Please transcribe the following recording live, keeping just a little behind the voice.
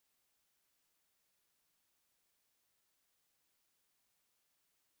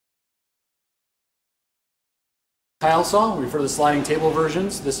Tile saw, we refer to the sliding table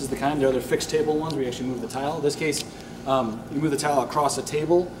versions. This is the kind, the other fixed table ones where you actually move the tile. In this case, you move the tile across a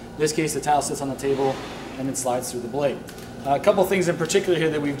table. In this case, the tile sits on the table and it slides through the blade. A couple things in particular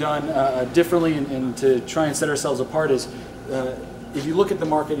here that we've done differently and to try and set ourselves apart is if you look at the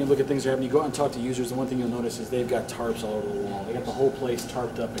market and you look at things that are happening, you go out and talk to users, the one thing you'll notice is they've got tarps all over the wall. They got the whole place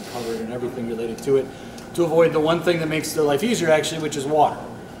tarped up and covered and everything related to it to avoid the one thing that makes their life easier actually, which is water.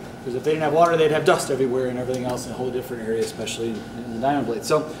 Because if they didn't have water, they'd have dust everywhere and everything else in a whole different area, especially in the diamond blade.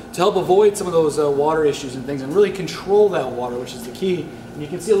 So to help avoid some of those water issues and things and really control that water, which is the key, and you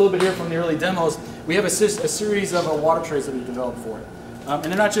can see a little bit here from the early demos, we have a series of water trays that we've developed for it. And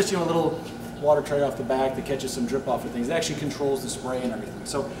they're not just a little water tray off the back that catches some drip off of things. It actually controls the spray and everything.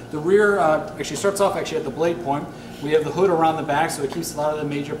 So the rear actually starts off at the blade point. We have the hood around the back, so it keeps a lot of the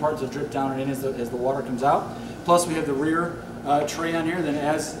major parts of drip down and in as the water comes out. Plus we have the rear tray on here. Then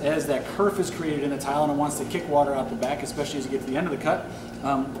as that kerf is created in the tile and it wants to kick water out the back, especially as you get to the end of the cut,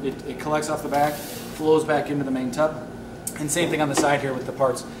 it collects off the back, flows back into the main tub. And same thing on the side here with the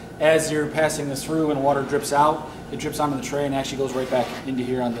parts. As you're passing this through and water drips out, it drips onto the tray and actually goes right back into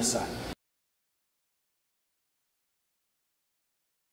here on this side.